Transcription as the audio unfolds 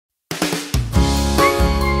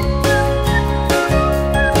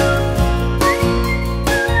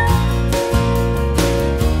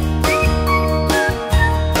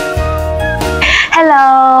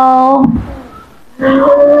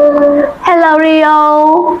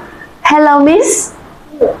Rio. Hello, Miss.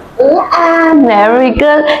 Very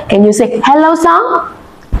good. Can you say hello song?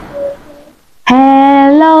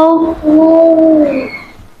 Hello.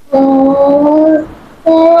 Hello.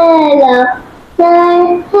 Hello.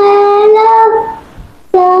 Say hello.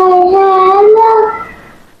 Say hello.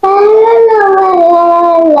 Hello.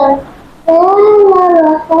 Hello.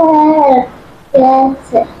 Hello. Yes.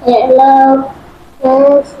 Hello.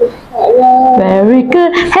 Yes. Hello. Very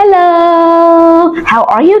good. Hello. How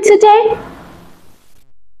are you today?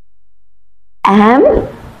 I'm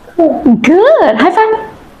good. High five.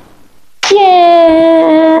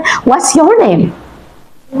 Yeah. What's your name?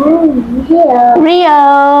 Rio.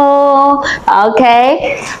 Rio.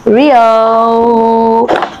 Okay. Rio.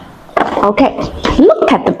 Okay.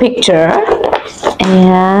 Look at the picture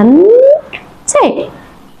and say,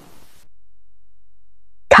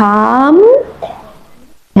 come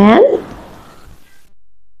and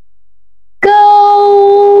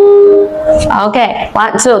go. Okay.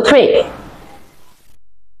 1, 2, 3.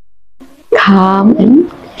 Come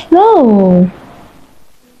and go.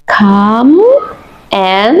 Come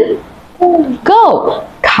and go.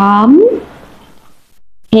 Come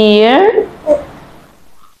here.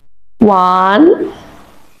 1,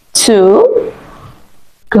 2.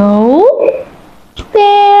 Go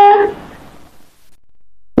there.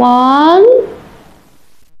 1,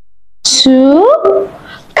 2.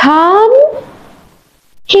 Come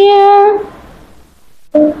here.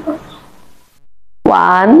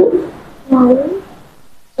 1,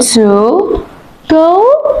 2. Go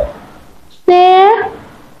there.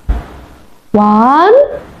 1.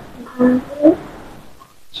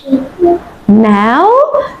 Now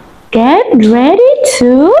get ready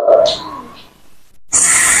to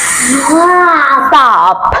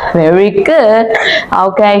stop. Very good.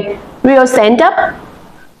 Okay. Rio, stand up.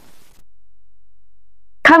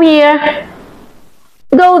 Come here.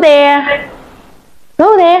 Go there.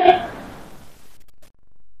 Go there.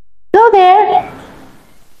 Go there.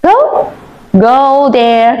 Go. Go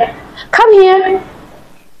there. Come here.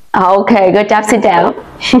 Okay, good job. Sit down.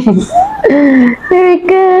 Very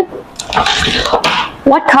good.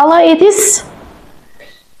 What color is this?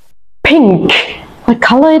 Pink. What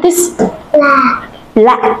color is this? Black.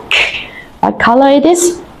 Black. What color is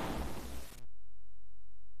this?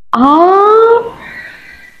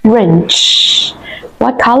 Orange.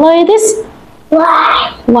 What color is this?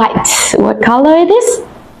 White. White. What color is this?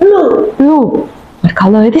 Blue. Blue. What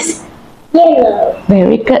color is this? Yellow.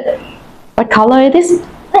 Very good. What color is this?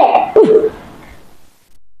 Red.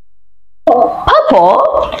 Purple.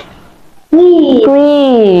 Green.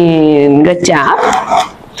 Green. Good job.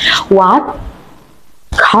 What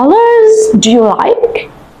colors do you like?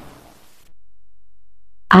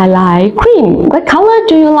 I like green. What color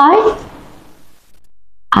do you like?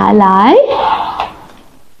 I like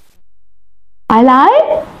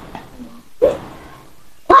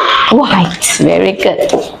white. Very good.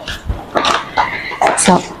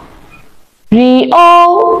 So,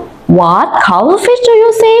 Rio, what color fish do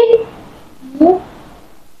you see?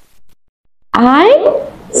 I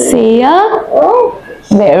see a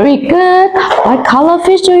very good. What color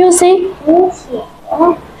fish do you see?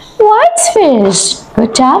 White fish.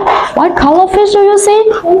 Good job. What color fish do you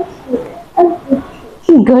see?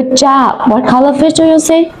 Good job. What color fish do you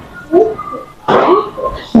see?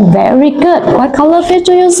 Very good. What color fish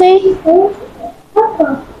do you see?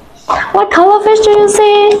 What color fish do you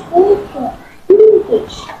see?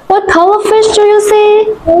 What color fish do you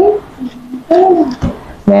see?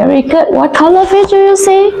 Very good. What color fish do you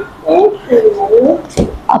see?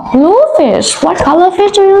 A blue fish. What color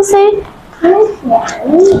fish do you see?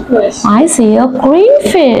 I see a green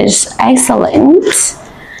fish. Excellent.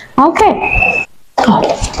 Okay.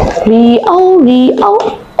 Rio, Rio.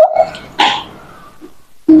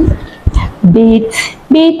 Beat,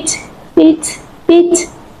 beat, beat, beat.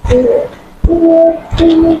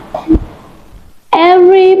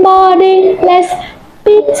 Everybody, let's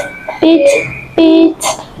beat, beat, beat.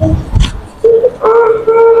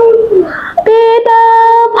 Beat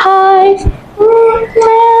up high,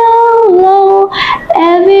 down low.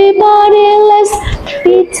 Everybody, let's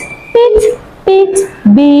beat, beat, beat,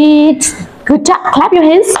 beat. Good job. Clap your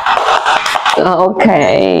hands.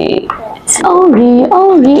 Okay. So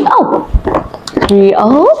Rio, Rio.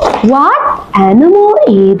 Rio, what animal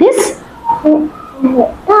is this?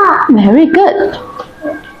 Very good.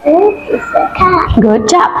 Good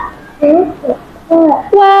job.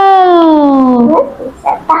 Wow.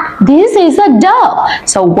 This is a duck.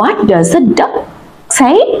 So what does the duck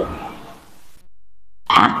say?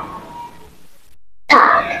 Quack,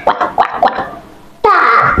 quack,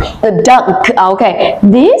 quack. A duck. Okay.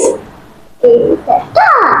 This is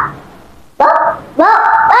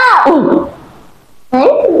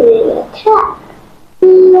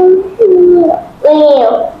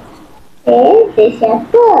nhiều. Thế thì sẽ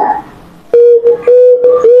vừa.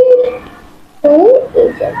 Thế thì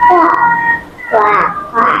sẽ to. Quack,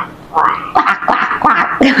 quack, quack. Quack, quack, quack.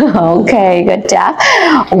 Okay, good job.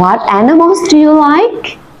 What animals do you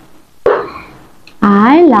like?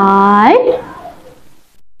 I like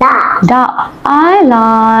dog. I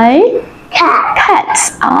like Cat.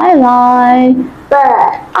 cats. I like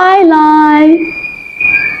Bird. I like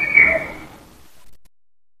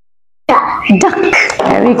Duck. duck.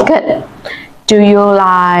 Very good. Do you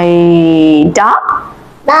like dog?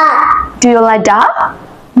 Dog. Do you like dog?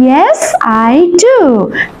 Yes, I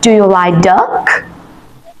do. Do you like duck?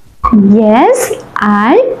 Yes,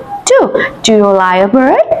 I do. Do you like a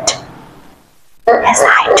bird? Yes,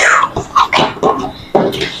 I do. Okay.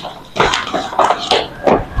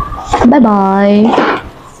 Bye bye.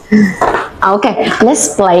 Okay,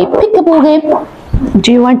 let's play peekaboo game.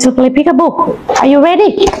 Do you want to play peekaboo? Are you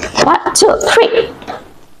ready? 1, 2, 3.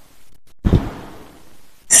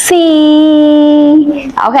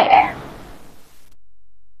 See. Okay.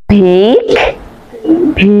 Peek,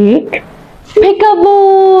 peek,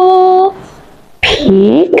 peekaboo.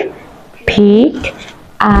 Peek, peek,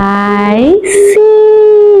 I see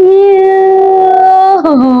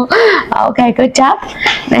you. Okay, good job.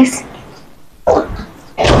 Next,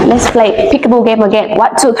 let's play peekaboo game again.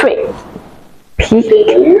 1, 2, 3. Peek,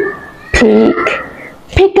 peek,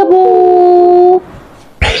 peekaboo.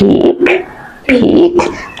 Peek, peek,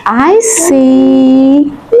 I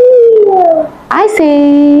see. I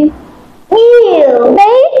see. New.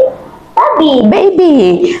 Baby.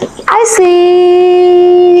 Baby. I see.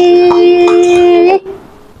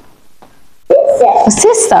 Sister.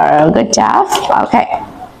 Sister. Good job. Okay.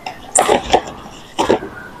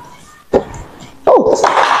 Oh,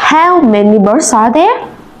 how many birds are there?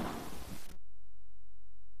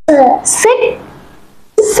 6.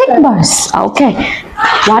 6 birds. Okay.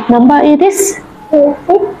 What number is this?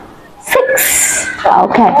 6.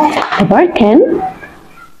 Okay. The bird can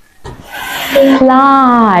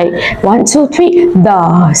fly. 1, 2, 3.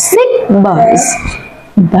 The 6 birds.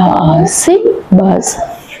 The 6 birds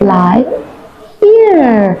fly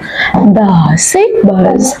here. The 6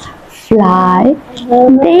 birds fly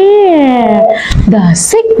there. The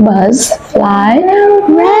 6 birds fly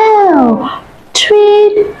round.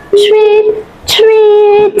 Tweet, tweet,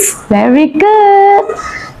 tweets. Very good.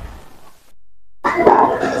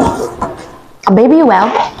 A baby whale.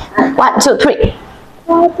 1, 2, 3.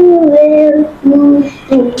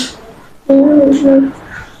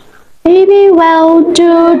 Baby whale,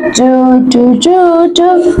 do, do, do, do,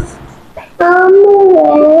 do.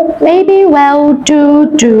 Baby whale, do,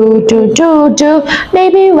 do, do, do, do.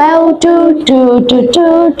 Baby whale, do, do, do,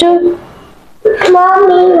 do, do.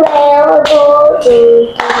 Mommy whale, do,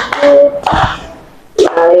 do, do, do.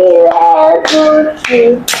 Mommy whale, do,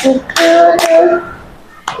 do, do, do, do.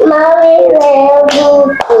 Mommy whale,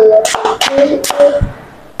 do, do, do, do.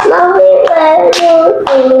 Mommy whale, do,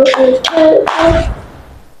 do, do, do, do.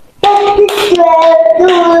 Daddy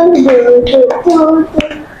whale, do, do, do, do, do.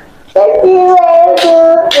 Daddy whale, do,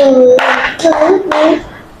 do, do, do.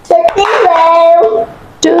 Daddy whale,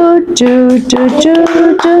 Do, do, do, do,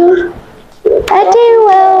 do. Daddy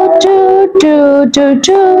whale, do, do, do,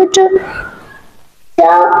 do, do.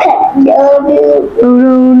 rocket, do, Oh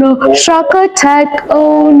no, no, shark attack,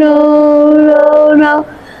 oh no, no, no.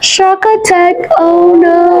 Shark attack, oh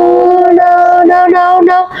no, no, no, no,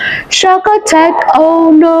 no. Shark attack,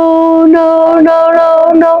 oh no, no, no,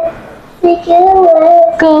 no, no.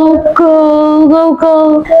 Go, go, go,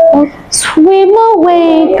 go. Swim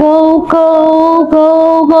away, go, go,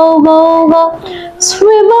 go, go, go, go.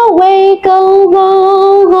 Swim away, go,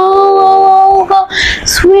 go, go, go, go.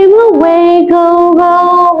 Swim away, go,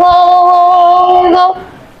 go, go, go.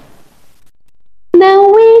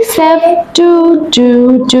 Now we have do,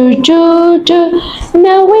 do, do, do, do.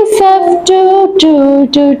 Now we have do, do,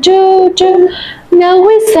 do, do, do. Now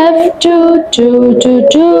we have do, do, do,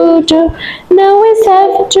 do, do. Now we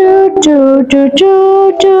have do, do, do,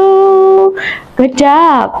 do, do. Good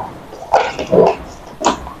job.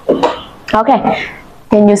 Okay,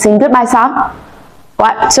 can you sing goodbye song?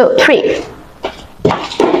 1, 2, 3.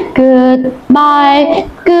 Goodbye,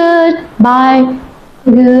 goodbye,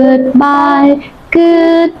 goodbye,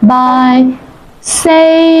 goodbye.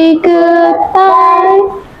 Say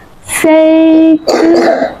goodbye, say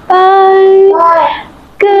goodbye.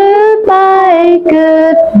 Goodbye,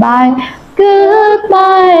 goodbye,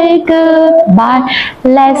 goodbye, goodbye.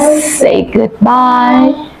 Let's say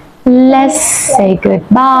goodbye. Let's say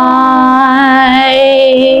goodbye.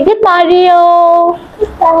 Goodbye, Rio.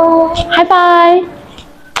 High five.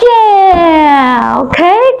 Yeah.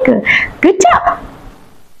 Okay. Good. Good job.